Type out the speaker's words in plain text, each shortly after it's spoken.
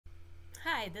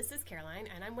Hi, this is Caroline,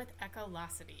 and I'm with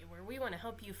Echolocity, where we want to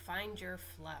help you find your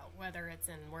flow, whether it's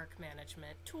in work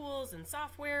management tools and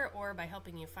software, or by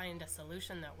helping you find a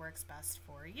solution that works best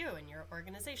for you and your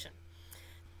organization.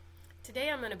 Today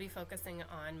I'm going to be focusing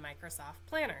on Microsoft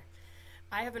Planner.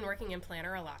 I have been working in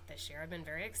Planner a lot this year. I've been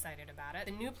very excited about it.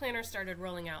 The new Planner started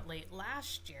rolling out late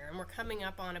last year, and we're coming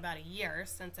up on about a year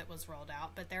since it was rolled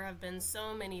out, but there have been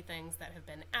so many things that have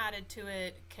been added to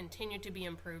it, continue to be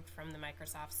improved from the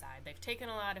Microsoft side. They've taken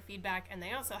a lot of feedback, and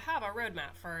they also have a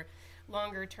roadmap for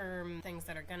longer term things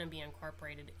that are going to be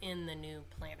incorporated in the new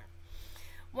Planner.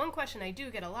 One question I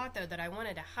do get a lot, though, that I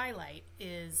wanted to highlight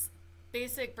is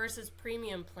basic versus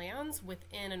premium plans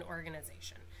within an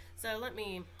organization. So let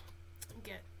me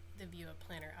get the view of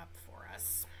Planner up for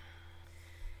us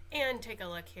and take a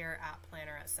look here at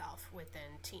Planner itself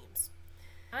within Teams.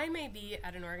 I may be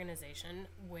at an organization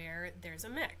where there's a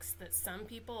mix, that some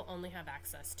people only have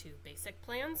access to basic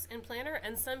plans in Planner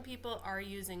and some people are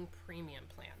using premium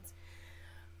plans.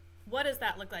 What does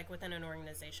that look like within an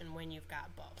organization when you've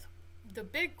got both? The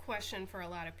big question for a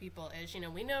lot of people is,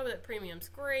 we know that premium's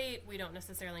great, we don't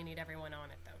necessarily need everyone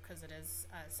on it though, because it is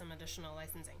some additional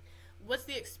licensing. What's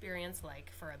the experience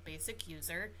like for a basic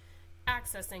user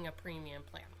accessing a premium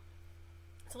plan?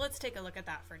 So let's take a look at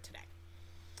that for today.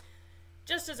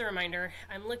 Just as a reminder,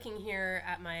 I'm looking here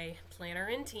at my Planner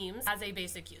in Teams as a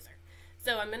basic user.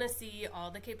 So I'm going to see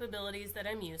all the capabilities that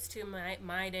I'm used to,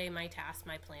 my day, my tasks,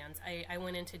 my plans. I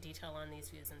went into detail on these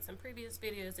views in some previous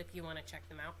videos if you want to check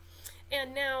them out.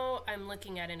 And now I'm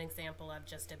looking at an example of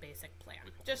just a basic plan.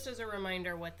 Just as a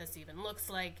reminder what this even looks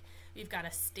like, we've got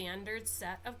a standard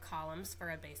set of columns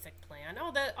for a basic plan,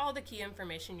 all the key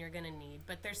information you're going to need,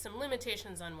 but there's some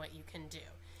limitations on what you can do.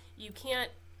 You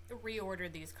can't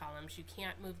reorder these columns, you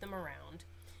can't move them around.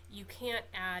 You can't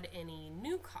add any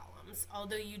new columns,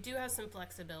 although you do have some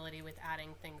flexibility with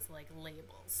adding things like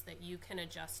labels, that you can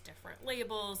adjust different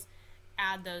labels,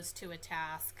 add those to a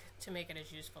task to make it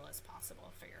as useful as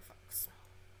possible for your folks.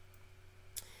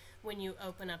 When you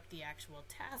open up the actual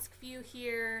task view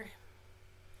here,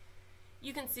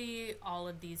 you can see all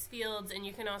of these fields, and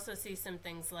you can also see some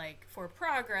things like for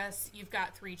progress, you've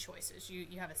got 3 choices.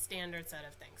 You have a standard set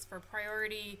of things. For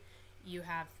priority, you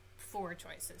have 4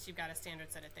 choices. You've got a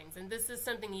standard set of things, and this is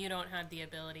something you don't have the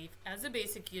ability as a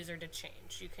basic user to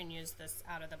change. You can use this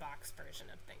out of the box version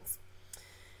of things.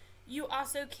 You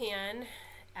also can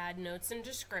add notes and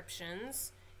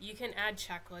descriptions. You can add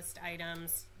checklist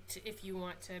items if you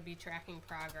want to be tracking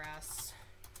progress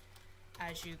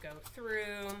as you go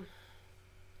through,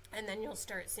 and then you'll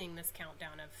start seeing this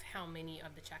countdown of how many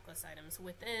of the checklist items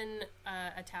within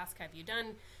a task have you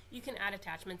done. You can add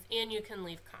attachments and you can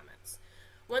leave comments.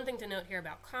 One thing to note here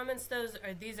about comments,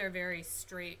 these are very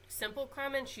straight, simple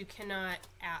comments. You cannot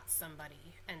at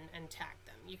somebody and tag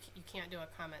them. You can't do a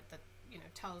comment that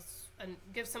tells and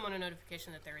gives someone a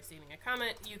notification that they're receiving a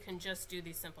comment. You can just do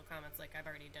these simple comments like I've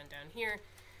already done down here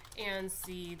and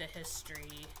see the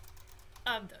history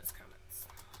of those comments.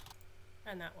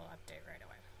 And that will update right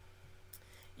away.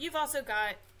 You've also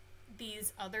got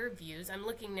these other views. I'm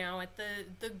looking now at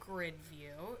the grid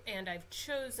view, and I've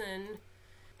chosen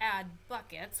add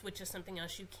buckets, which is something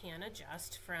else you can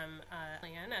adjust from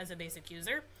plan as a basic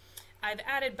user. I've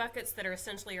added buckets that are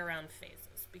essentially around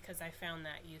phases because I found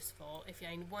that useful. If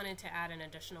I wanted to add an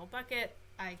additional bucket,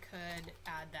 I could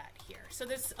add that here. So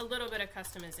there's a little bit of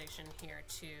customization here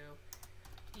too,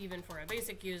 even for a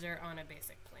basic user on a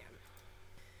basic plan.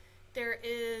 There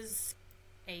is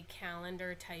a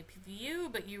calendar type view,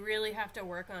 but you really have to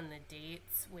work on the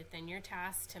dates within your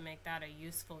tasks to make that a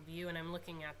useful view, and I'm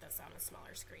looking at this on a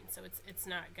smaller screen, so it's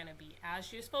not going to be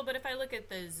as useful. But if I look at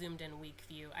the zoomed in week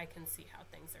view, I can see how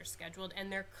things are scheduled,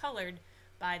 and they're colored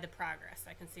by the progress.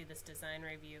 I can see this design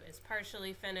review is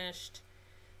partially finished,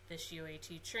 this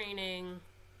UAT training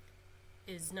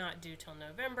is not due till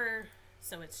November,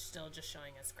 so it's still just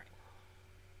showing as gray.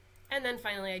 And then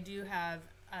finally I do have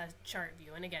a chart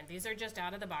view, and again, these are just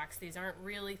out of the box. These aren't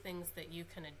really things that you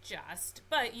can adjust,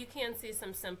 but you can see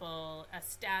some simple a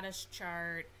status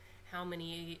chart, how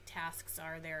many tasks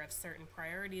are there of certain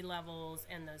priority levels,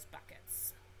 and those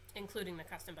buckets, including the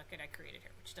custom bucket I created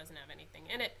here, which doesn't have anything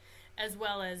in it, as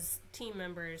well as team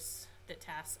members that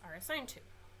tasks are assigned to.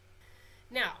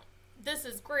 Now, this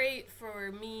is great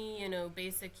for me,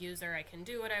 basic user. I can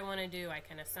do what I want to do. I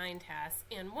can assign tasks,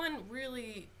 and one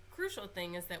really crucial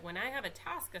thing is that when I have a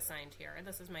task assigned here,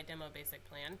 this is my demo basic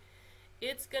plan,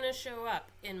 it's going to show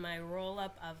up in my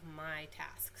roll-up of my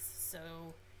tasks.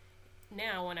 So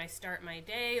now when I start my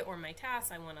day or my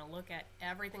tasks, I want to look at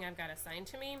everything I've got assigned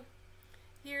to me.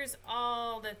 Here's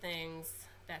all the things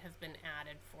that have been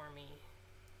added for me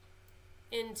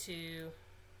into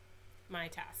my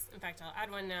tasks. In fact, I'll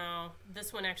add one now.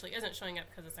 This one actually isn't showing up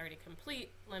because it's already complete.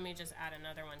 Let me just add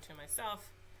another one to myself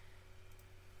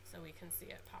so we can see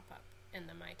it pop up in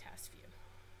the My Task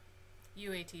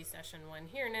view. UAT session 1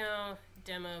 here now,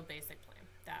 demo basic plan.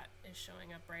 That is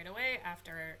showing up right away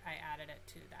after I added it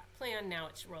to that plan. Now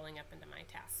it's rolling up into my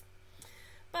tasks.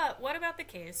 But what about the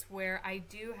case where I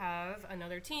do have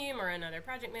another team or another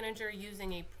project manager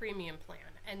using a premium plan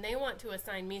and they want to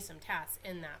assign me some tasks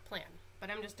in that plan, but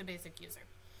I'm just a basic user?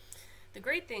 The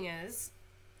great thing is,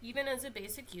 even as a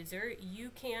basic user,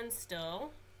 you can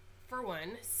still, for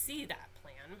one, see that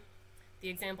plan. The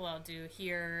example I'll do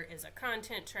here is a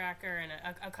content tracker and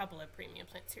a couple of premium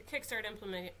plans here. Kickstart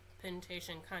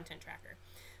implementation content tracker.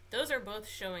 Those are both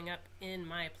showing up in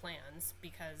my plans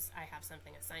because I have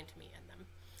something assigned to me in them.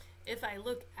 If I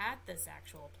look at this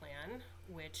actual plan,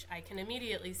 which I can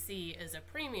immediately see is a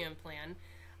premium plan,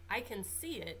 I can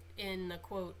see it in the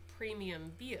quote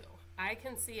premium view. I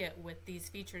can see it with these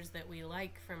features that we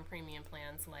like from premium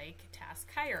plans, like task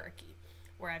hierarchy,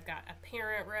 where I've got a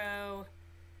parent row.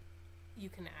 You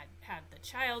can add the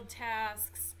child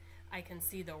tasks. I can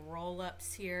see the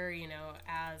roll-ups here, you know,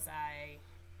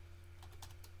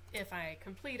 if I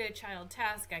complete a child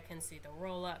task, I can see the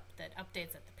roll-up that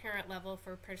updates at the parent level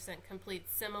for percent complete.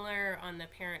 Similar on the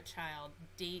parent-child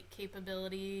date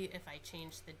capability. If I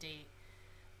change the date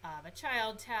of a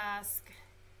child task,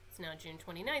 it's now June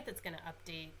 29th, it's going to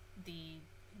update the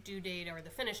due date or the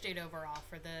finish date overall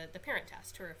for the parent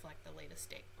task to reflect the latest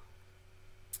date.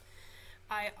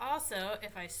 I also,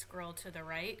 if I scroll to the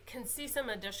right, can see some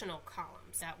additional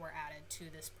columns that were added to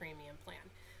this premium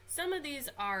plan. Some of these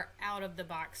are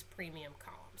out-of-the-box premium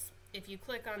columns. If you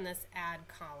click on this add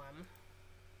column,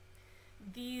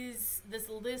 this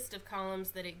list of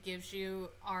columns that it gives you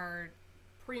are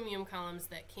premium columns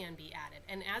that can be added.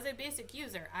 And as a basic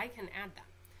user, I can add them.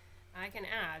 I can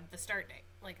add the start date.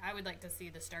 Like, I would like to see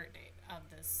the start date of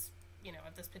this, you know,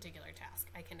 of this particular task.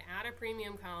 I can add a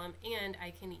premium column and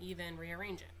I can even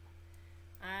rearrange it.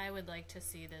 I would like to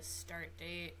see this start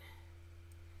date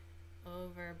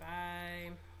over by,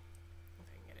 if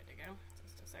I can get it to go,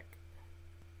 just a sec.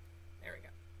 There we go.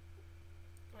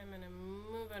 I'm going to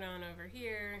move it on over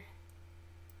here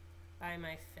by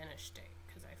my finish date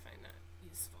because I find that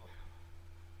useful.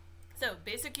 So,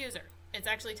 basic user. It's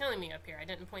actually telling me up here. I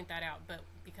didn't point that out, but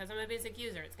because I'm a basic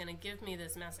user, it's going to give me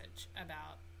this message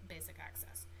about basic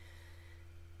access.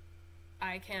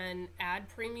 I can add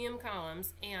premium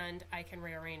columns and I can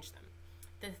rearrange them.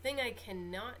 The thing I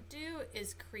cannot do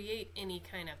is create any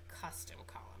kind of custom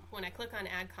column. When I click on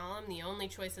add column, the only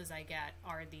choices I get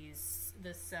are this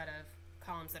set of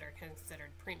columns that are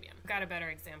considered premium. I've got a better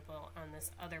example on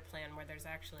this other plan where there's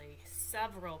actually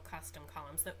several custom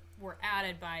columns that were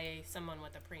added by someone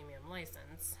with a premium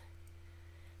license.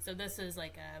 So this is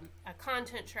like a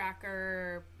content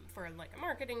tracker for like a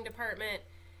marketing department,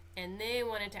 and they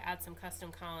wanted to add some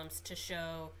custom columns to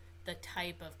show the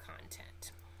type of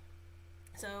content.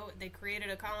 So they created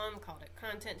a column, called it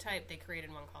content type. They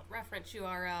created one called reference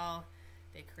URL.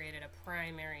 They created a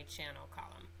primary channel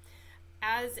column.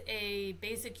 As a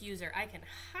basic user, I can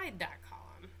hide that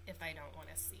column if I don't want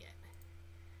to see it.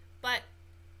 But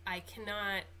I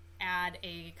cannot add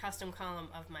a custom column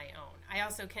of my own. I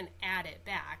also can add it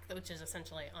back, which is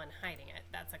essentially unhiding it.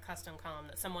 That's a custom column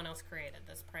that someone else created,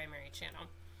 this primary channel.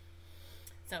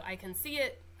 So I can see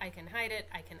it, I can hide it,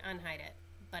 I can unhide it,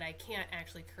 but I can't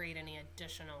actually create any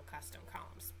additional custom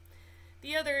columns.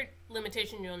 The other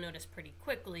limitation you'll notice pretty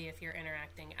quickly if you're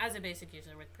interacting as a basic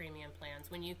user with premium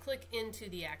plans, when you click into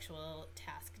the actual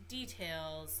task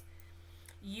details,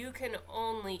 you can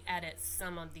only edit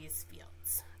some of these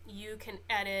fields. You can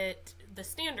edit the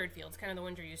standard fields, kind of the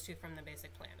ones you're used to from the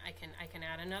basic plan. I can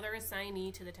add another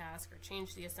assignee to the task or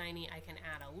change the assignee. I can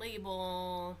add a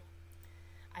label.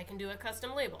 I can do a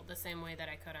custom label the same way that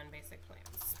I could on basic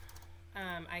plans.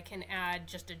 I can add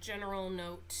just a general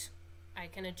note. I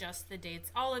can adjust the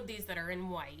dates. All of these that are in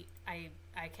white, I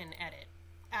can edit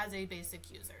as a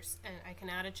basic user, and I can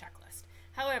add a checklist.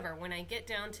 However, when I get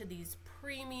down to these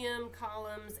premium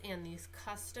columns and these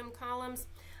custom columns,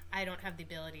 I don't have the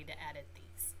ability to edit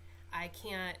these. I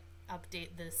can't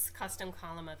update this custom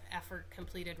column of effort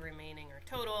completed, remaining, or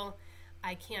total.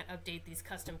 I can't update these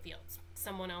custom fields.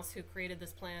 Someone else who created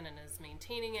this plan and is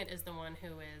maintaining it is the one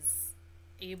who is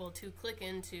able to click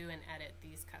into and edit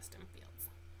these custom fields.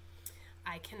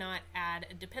 I cannot add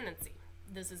a dependency.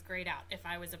 This is grayed out. If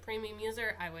I was a premium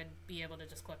user, I would be able to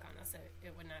just click on this.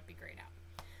 It would not be grayed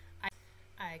out.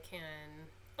 I can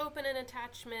open an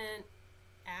attachment,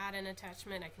 add an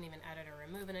attachment. I can even edit or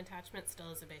remove an attachment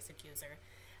still as a basic user.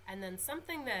 And then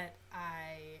something that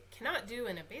I cannot do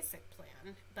in a basic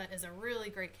plan, but is a really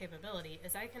great capability,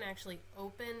 is I can actually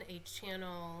open a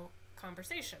channel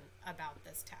conversation about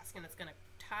this task, and it's going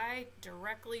to tie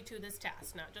directly to this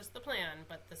task, not just the plan,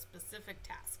 but the specific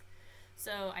task.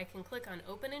 So I can click on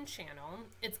open in channel.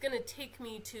 It's going to take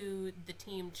me to the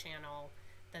team channel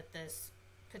that this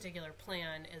particular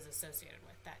plan is associated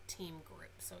with, that team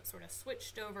group. So it sort of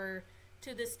switched over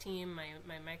to this team,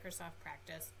 my Microsoft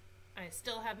practice. I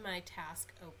still have my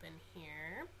task open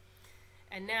here.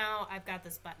 And now I've got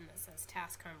this button that says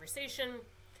task conversation.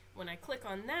 When I click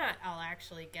on that, I'll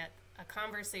actually get a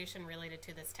conversation related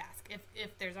to this task.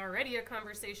 If there's already a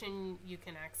conversation, you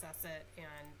can access it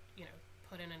and, you know,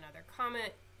 put in another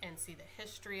comment and see the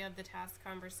history of the task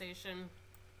conversation.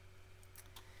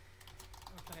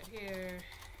 I'll put it here.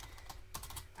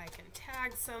 I can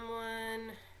tag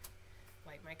someone,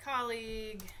 like my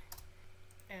colleague,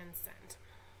 and send.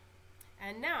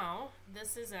 And now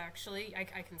this is actually,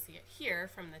 I can see it here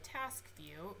from the task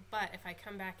view, but if I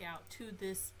come back out to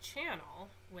this channel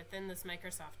within this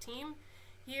Microsoft team,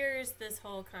 here's this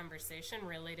whole conversation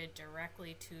related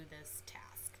directly to this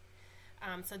task.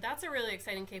 So that's a really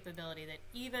exciting capability that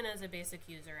even as a basic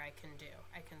user I can do.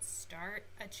 I can start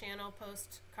a channel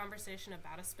post conversation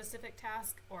about a specific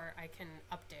task, or I can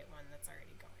update one that's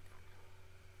already going on.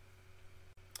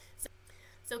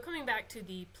 So coming back to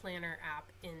the Planner app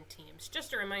in Teams,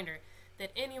 just a reminder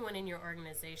that anyone in your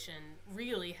organization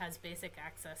really has basic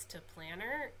access to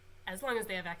Planner as long as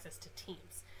they have access to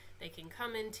Teams. They can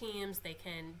come in Teams, they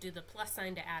can do the plus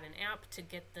sign to add an app to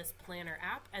get this Planner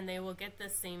app, and they will get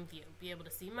this same view, be able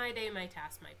to see my day, my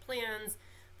tasks, my plans.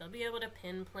 They'll be able to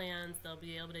pin plans, they'll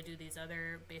be able to do these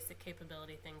other basic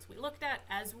capability things we looked at,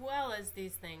 as well as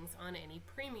these things on any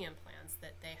premium plans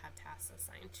that they have tasks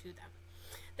assigned to them.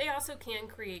 They also can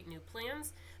create new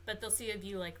plans, but they'll see a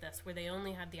view like this where they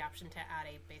only have the option to add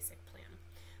a basic plan.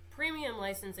 Premium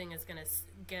licensing is going to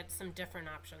get some different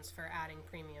options for adding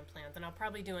premium plans, and I'll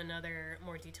probably do another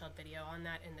more detailed video on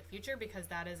that in the future, because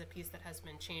that is a piece that has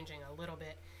been changing a little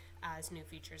bit as new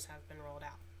features have been rolled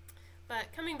out.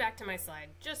 But coming back to my slide,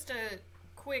 just a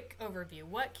quick overview.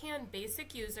 What can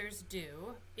basic users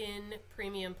do in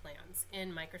premium plans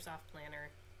in Microsoft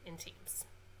Planner in Teams?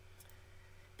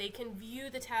 They can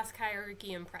view the task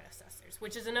hierarchy in predecessors,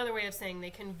 which is another way of saying they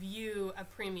can view a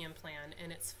premium plan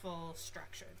in its full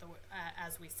structure,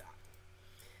 as we saw.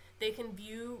 They can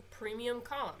view premium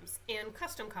columns and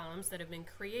custom columns that have been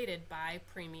created by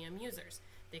premium users.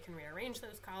 They can rearrange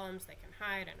those columns, they can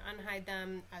hide and unhide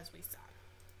them, as we saw.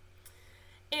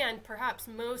 And perhaps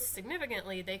most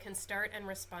significantly, they can start and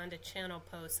respond to channel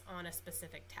posts on a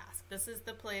specific task. This is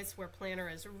the place where Planner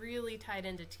is really tied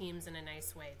into Teams in a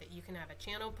nice way, that you can have a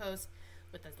channel post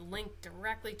with a link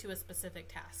directly to a specific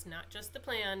task, not just the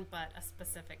plan, but a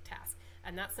specific task.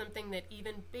 And that's something that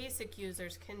even basic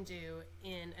users can do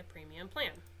in a premium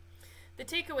plan. The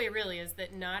takeaway really is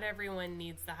that not everyone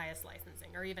needs the highest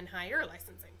licensing or even higher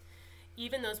licensing.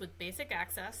 Even those with basic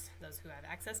access, those who have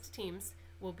access to Teams,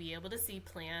 will be able to see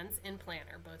plans in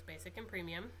Planner, both basic and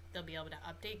premium. They'll be able to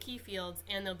update key fields,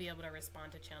 and they'll be able to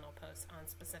respond to channel posts on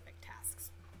specific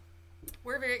tasks.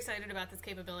 We're very excited about this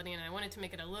capability, and I wanted to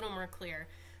make it a little more clear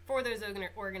for those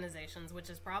organizations,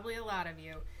 which is probably a lot of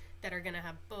you, that are going to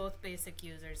have both basic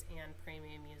users and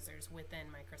premium users within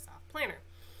Microsoft Planner.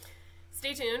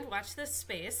 Stay tuned, watch this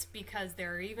space, because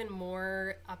there are even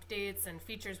more updates and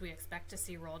features we expect to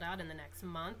see rolled out in the next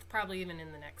month, probably even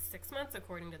in the next 6 months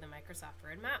according to the Microsoft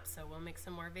roadmap. So we'll make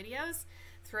some more videos.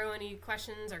 Throw any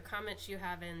questions or comments you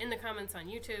have in the comments on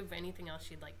YouTube, anything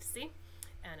else you'd like to see.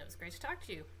 And it was great to talk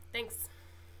to you. Thanks.